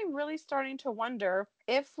now I'm really starting to wonder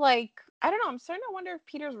if, like, I don't know. I'm starting to wonder if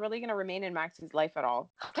Peter's really going to remain in Maxie's life at all.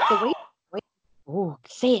 Wait. Oh,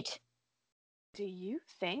 say it. Do you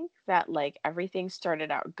think that, like, everything started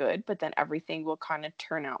out good, but then everything will kind of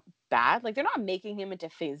turn out bad? Like, they're not making him into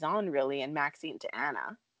Faison, really, and Maxie into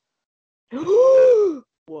Anna.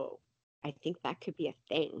 Whoa. I think that could be a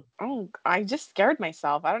thing. Oh, I just scared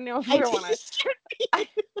myself. I don't know if I we want to. just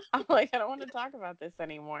I'm like, I don't want to talk about this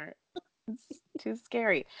anymore. It's too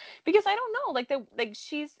scary because I don't know. Like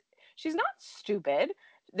she's not stupid.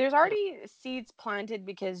 There's already seeds planted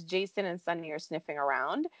because Jason and Sunny are sniffing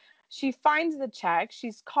around. She finds the check.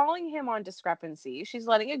 She's calling him on discrepancy. She's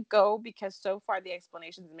letting it go because so far the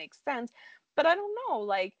explanations make sense. But I don't know.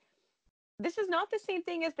 Like, this is not the same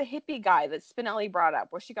thing as the hippie guy that Spinelli brought up,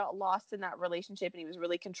 where she got lost in that relationship and he was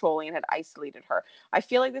really controlling and had isolated her. I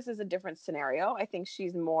feel like this is a different scenario. I think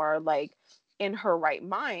she's more like in her right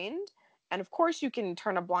mind. And of course, you can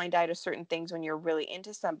turn a blind eye to certain things when you're really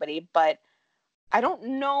into somebody, but I don't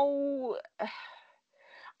know.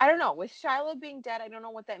 I don't know. With Shiloh being dead, I don't know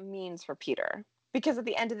what that means for Peter. Because at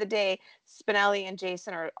the end of the day, Spinelli and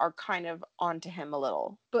Jason are kind of onto him a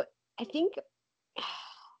little. but I think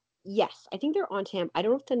yes, I think they're onto him. I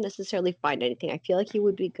don't know if they'll necessarily find anything. I feel like he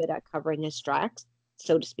would be good at covering his tracks,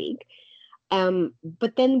 so to speak.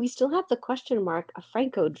 But then we still have the question mark of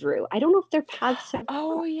Franco Drew. I don't know if their paths have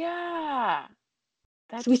Oh, crossed. yeah.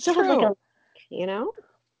 So we That's still have like true. a, you know?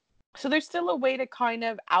 So there's still a way to kind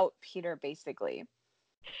of out Peter, basically.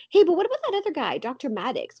 Hey, but what about that other guy, Dr.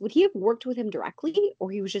 Maddox? Would he have worked with him directly,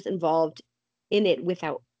 or he was just involved in it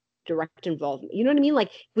without direct involvement? You know what I mean?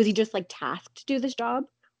 Like, was he just like tasked to do this job,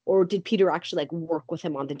 or did Peter actually like work with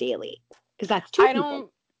him on the daily? Because that's two I people. don't,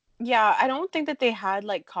 yeah, I don't think that they had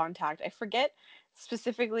like contact. I forget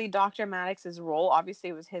specifically Dr. Maddox's role. Obviously,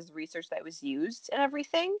 it was his research that was used and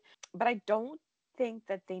everything, but I don't think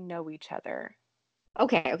that they know each other.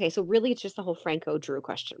 Okay. So really, it's just the whole Franco Drew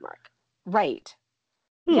question mark. Right.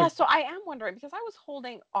 Hmm. Yeah, so I am wondering because I was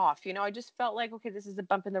holding off. I just felt like, okay, this is a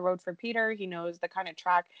bump in the road for Peter. He knows the kind of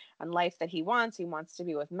track and life that he wants. He wants to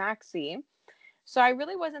be with Maxie. So I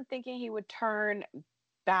really wasn't thinking he would turn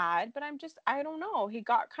bad, but I don't know. He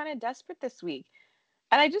got kind of desperate this week.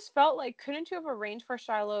 And I just felt like, couldn't you have arranged for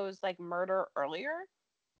Shiloh's like murder earlier?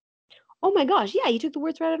 Oh my gosh, yeah, you took the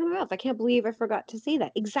words right out of my mouth. I can't believe I forgot to say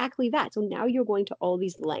that. Exactly that. So now you're going to all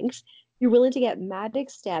these lengths. You're willing to get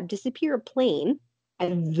Maddox stabbed, disappear a plane,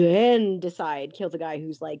 and then decide kill the guy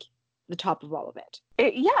who's like the top of all of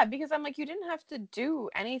it. Yeah, because I'm like, you didn't have to do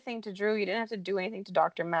anything to Drew. You didn't have to do anything to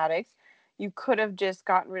Dr. Maddox. You could have just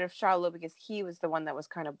gotten rid of Shiloh because he was the one that was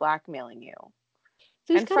kind of blackmailing you.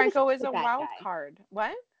 So he's And kind of a Franco is stupid a bad wild guy. card.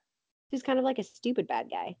 What? He's kind of like a stupid bad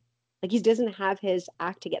guy. Like he doesn't have his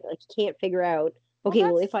act together. Like he can't figure out, Well, okay,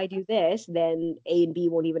 well, if I do this, then A and B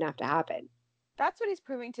won't even have to happen. that's what he's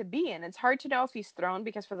proving to be. And it's hard to know if he's thrown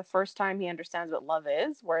because for the first time he understands what love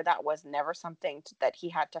is, where that was never something that he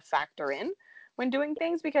had to factor in when doing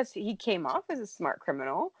things because he came off as a smart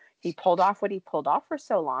criminal. He pulled off what he pulled off for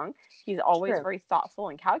so long. He's always True. very thoughtful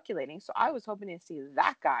and calculating. So I was hoping to see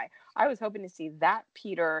that guy. I was hoping to see that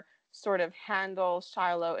Peter sort of handle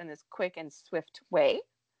Shiloh in this quick and swift way,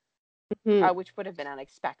 Hmm. which would have been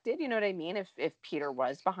unexpected. You know what I mean? If Peter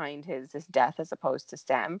was behind his death as opposed to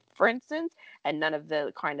Sam, for instance, and none of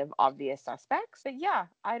the kind of obvious suspects. But yeah,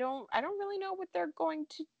 I don't really know what they're going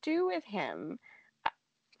to do with him.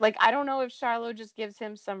 Like, I don't know if Shiloh just gives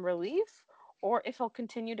him some relief or if he'll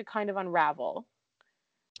continue to kind of unravel.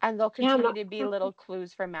 And there'll Yeah, I'm continue not. to be little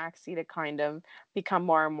clues for Maxie to kind of become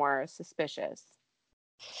more and more suspicious.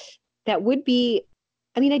 That would be,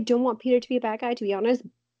 I mean, I don't want Peter to be a bad guy, to be honest,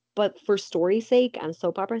 but for story's sake and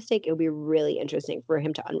soap opera's sake, it would be really interesting for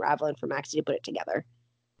him to unravel and for Maxie to put it together.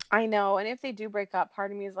 I know. And if they do break up,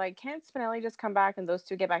 part of me is like, can't Spinelli just come back and those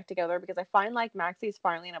two get back together? Because I find like Maxie's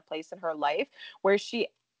finally in a place in her life where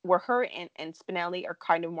where her and Spinelli are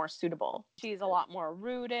kind of more suitable. She's a lot more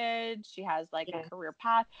rooted. She has like a Yeah. career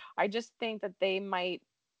path. I just think that they might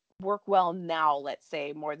work well now, let's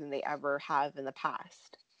say, more than they ever have in the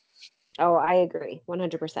past. Oh, I agree,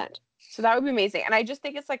 100%. So that would be amazing. And I just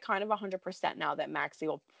think it's like kind of 100% now that Maxie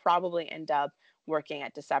will probably end up working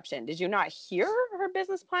at Deception. Did you not hear her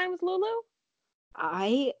business plan with Lulu?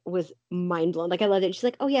 I was mind blown. Like I loved it. She's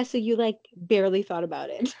like, "Oh yeah, so you like barely thought about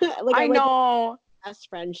it." Like I I like that know. best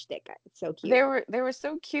friend shtick. It's so They cute. were they were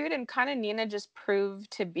so cute, and kind of Nina just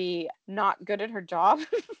proved to be not good at her job.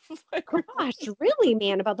 Like, Gosh, really,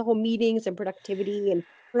 man, about the whole meetings and productivity and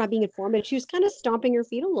her not being informed. And she was kind of stomping her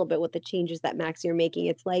feet a little bit with the changes that Maxie are making.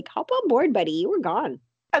 It's like, hop on board, buddy. You were gone.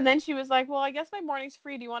 and then she was like, "Well, I guess my morning's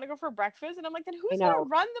free. Do you want to go for breakfast?" And I'm like, "Then I who's know. gonna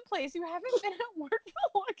run the place? You haven't been at work for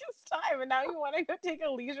the longest time, and now you want to go take a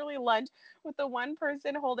leisurely lunch with the one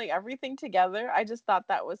person holding everything together." I just thought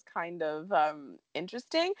that was kind of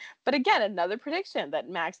interesting. But again, another prediction that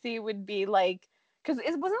Maxie would be like, because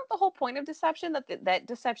it wasn't the whole point of Deception that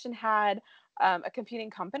Deception had a competing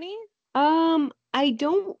company. I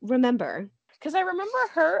don't remember. Because I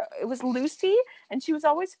remember it was Lucy, and she was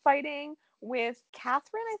always fighting with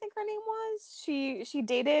Catherine, I think her name was. She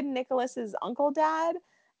dated Nicholas's uncle dad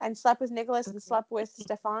and slept with Nicholas and slept with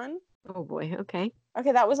Stefan. Oh boy. Okay.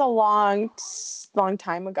 Okay, that was a long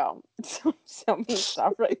time ago. So many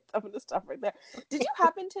stuff right, some of the stuff right there. Did you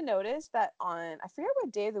happen to notice that I forget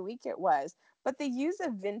what day of the week it was, but they use a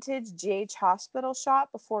vintage GH hospital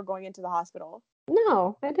shot before going into the hospital?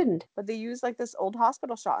 No, I didn't. But they used like this old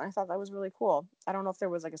hospital shot, and I thought that was really cool. I don't know if there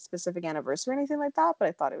was like a specific anniversary or anything like that, but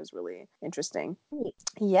I thought it was really interesting. Neat.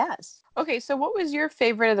 Yes. Okay, so what was your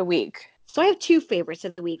favorite of the week? So I have two favorites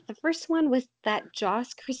of the week. The first one was that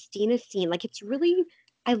Joss Christina scene. Like it's really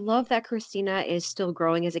I love that Christina is still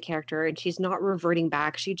growing as a character and she's not reverting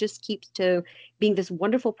back. She just keeps to being this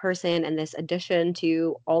wonderful person and this addition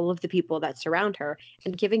to all of the people that surround her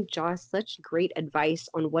and giving Joss such great advice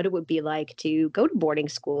on what it would be like to go to boarding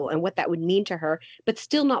school and what that would mean to her, but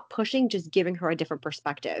still not pushing, just giving her a different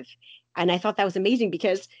perspective. And I thought that was amazing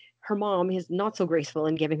because her mom is not so graceful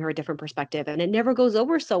in giving her a different perspective and it never goes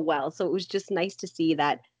over so well. So it was just nice to see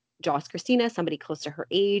that Joss Christina, somebody close to her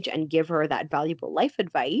age, and give her that valuable life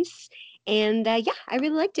advice. And yeah, I really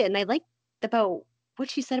liked it. And I liked about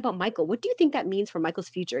what she said about Michael. What do you think that means for Michael's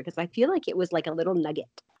future? Because I feel like it was like a little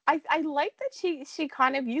nugget. I like that she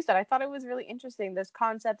kind of used that. I thought it was really interesting, this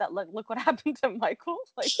concept that look what happened to Michael.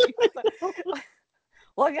 Like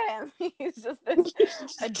look at him. He's just this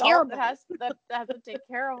adult Terrible. that has to take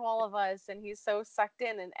care of all of us, and he's so sucked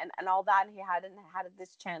in and all that, and he hadn't had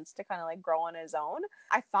this chance to kind of like grow on his own.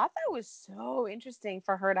 I thought that was so interesting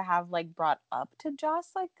for her to have like brought up to Joss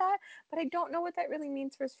like that, but I don't know what that really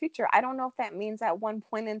means for his future. I don't know if that means at one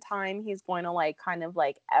point in time he's going to like kind of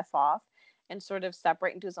like F off and sort of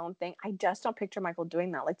separate into his own thing. I just don't picture Michael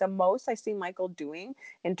doing that. Like the most I see Michael doing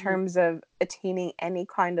in terms of attaining any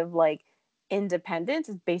kind of like independence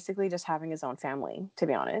is basically just having his own family, to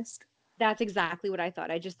be honest. That's exactly what I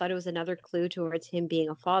thought. I just thought it was another clue towards him being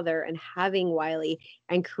a father and having Wiley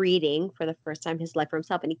and creating for the first time his life for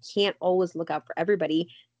himself. And he can't always look out for everybody.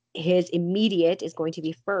 His immediate is going to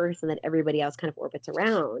be first, and then everybody else kind of orbits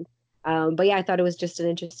around. But yeah, I thought it was just an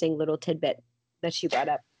interesting little tidbit that she brought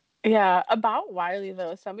up. Yeah, about Wiley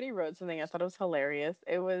though, somebody wrote something I thought it was hilarious.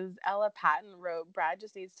 It was Ella Patton wrote, "Brad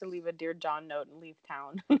just needs to leave a Dear John note and leave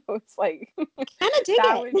town." It's like Kind of dig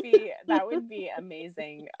it. that would be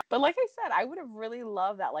amazing. But like I said, I would have really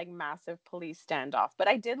loved that like massive police standoff. But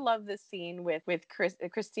I did love the scene with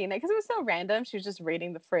Christina because it was so random. She was just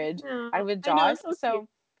raiding the fridge and with I know, Joss. so cute. So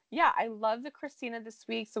yeah, I love the Christina this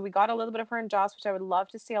week. So we got a little bit of her and Joss, which I would love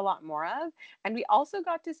to see a lot more of. And we also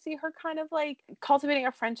got to see her kind of like cultivating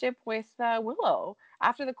a friendship with Willow.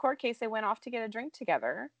 After the court case, they went off to get a drink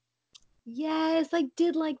together. Yes, I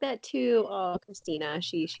did like that too. Oh, Christina,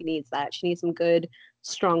 she needs that. She needs some good,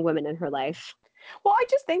 strong women in her life. Well, I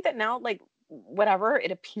just think that now, like, whatever,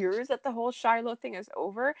 it appears that the whole Shiloh thing is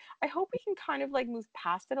over. I hope we can kind of like move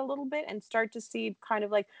past it a little bit and start to see kind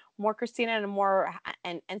of like more Christina and more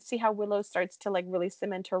and see how Willow starts to like really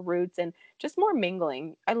cement her roots and just more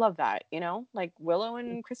mingling. I love that, like Willow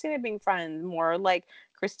and Christina being friends, more like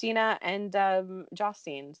Christina and Joss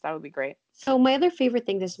scenes. That would be great. So my other favorite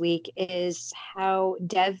thing this week is how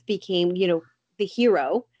Dev became, the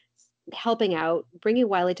hero, helping out, bringing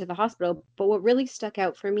Wiley to the hospital. But what really stuck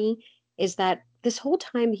out for me is that this whole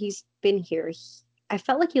time he's been here, I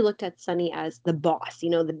felt like he looked at Sonny as the boss,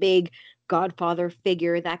 the big godfather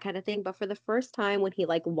figure, that kind of thing. But for the first time, when he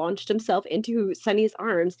like launched himself into Sonny's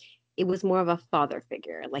arms, it was more of a father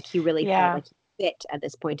figure. Like he really felt Yeah. like he fit at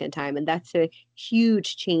this point in time. And that's a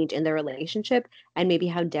huge change in their relationship and maybe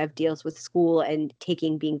how Dev deals with school and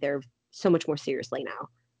taking being there so much more seriously now.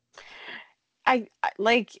 I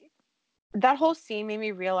like that whole scene made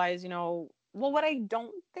me realize, well, what I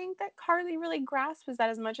don't think that Carly really grasps is that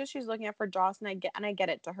as much as she's looking out for Joss, and I get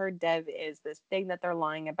it, to her, Dev is this thing that they're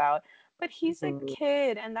lying about, but he's a Mhm.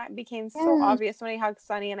 kid, and that became so Yes. obvious when he hugged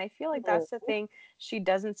Sunny, and I feel like that's the thing she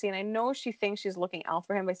doesn't see, and I know she thinks she's looking out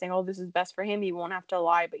for him by saying, "Oh, this is best for him. He won't have to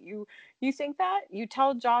lie." But you think that you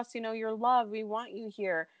tell Joss, you're loved. We want you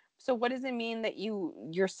here. So what does it mean that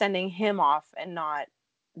you're sending him off and not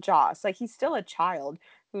Joss? Like he's still a child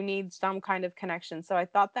who needs some kind of connection. So I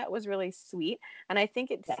thought that was really sweet. And I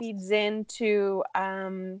think it Yes. feeds into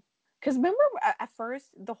because remember at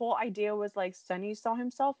first the whole idea was like Sunny saw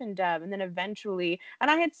himself in Deb, and then eventually, and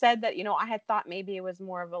I had said that I had thought maybe it was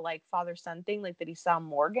more of a like father son thing, like that he saw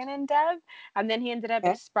Morgan in Deb, and then he ended up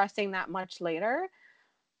Okay. expressing that much later.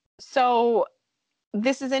 So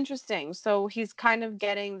this is interesting. So he's kind of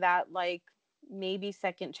getting that like maybe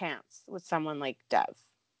second chance with someone like Dev.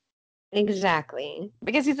 Exactly.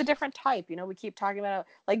 Because he's a different type. You know, we keep talking about,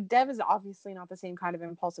 like, Dev is obviously not the same kind of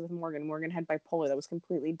impulsive with Morgan. Morgan had bipolar. That was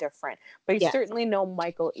completely different. But he's Yeah. certainly no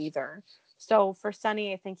Michael either. So for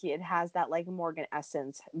Sunny, I think it has that, like, Morgan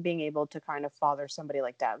essence, being able to kind of father somebody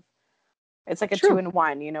like Dev. It's like a True.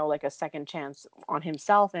 2-in-1, you know, like a second chance on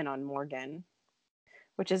himself and on Morgan,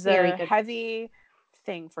 which is Very a good. heavy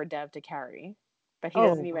thing for Dev to carry. But he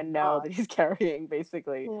doesn't Oh even my know God. that he's carrying,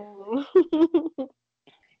 basically.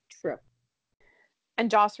 True.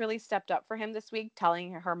 And Joss really stepped up for him this week,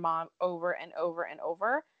 telling her mom over and over and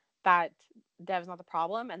over that Dev's not the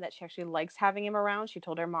problem and that she actually likes having him around. She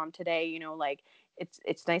told her mom today, you know, like,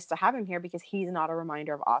 it's nice to have him here because he's not a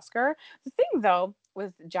reminder of Oscar. The thing though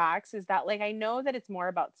with Jax is that, like, I know that it's more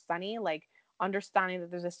about Sunny, like, understanding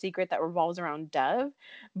that there's a secret that revolves around Dev.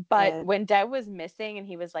 But Yeah. when Dev was missing and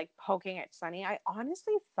he was like poking at Sunny, I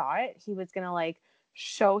honestly thought he was gonna like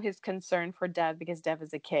show his concern for Dev because Dev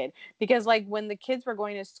is a kid. Because, like, when the kids were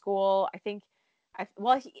going to school, I think,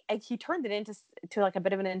 he turned it into like a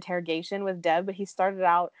bit of an interrogation with Dev, but he started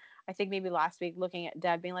out, I think maybe last week, looking at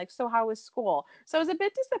Dev, being like, "So how was school?" So I was a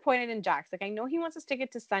bit disappointed in Jax. Like, I know he wants to stick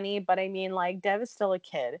it to Sunny, but I mean, like, Dev is still a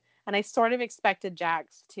kid, and I sort of expected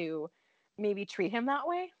Jax to maybe treat him that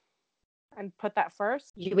way and put that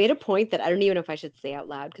first. You made a point that I don't even know if I should say out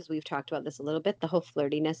loud because we've talked about this a little bit, the whole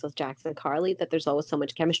flirtiness with Jax and Carly, that there's always so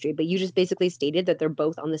much chemistry. But you just basically stated that they're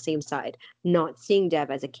both on the same side, not seeing Dev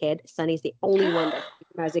as a kid. Sunny's the only one that sees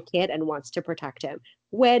him as a kid and wants to protect him.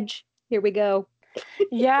 Wedge, here we go.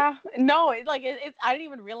 Yeah, no, I didn't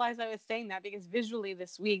even realize I was saying that because visually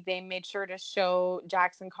this week they made sure to show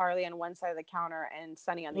Jackson Carly on one side of the counter and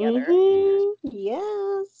Sunny on the other.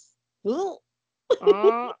 Yes. Ugh.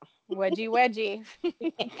 Oh, wedgie, wedgie.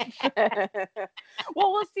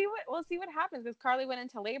 Well, we'll see what happens because Carly went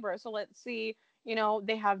into labor. So let's see. You know,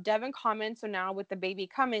 they have Dev in common. So now with the baby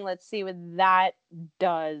coming, let's see what that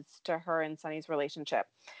does to her and Sunny's relationship.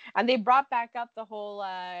 And they brought back up the whole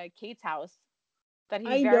Kate's house, that he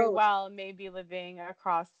I very know. well may be living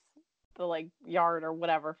across the, like, yard or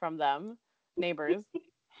whatever from them, neighbors.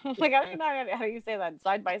 Like, I don't know how do you say that,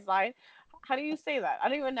 side by side. How do you say that? I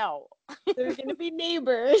don't even know. They're gonna be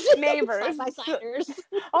neighbors. Neighbors. Side by siders.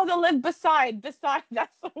 Oh, they'll live beside. That's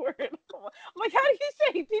the word. I'm like, how do you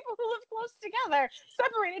say people who live close together,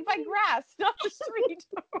 separated by grass, not the street?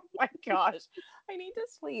 Oh my gosh, I need to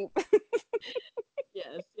sleep.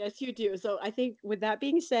 Yes, yes, you do. So I think with that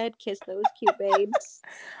being said, kiss those cute babes.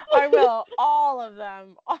 I will, all of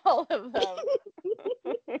them, all of them.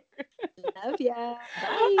 Love ya.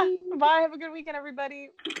 Bye. Bye. Have a good weekend, everybody.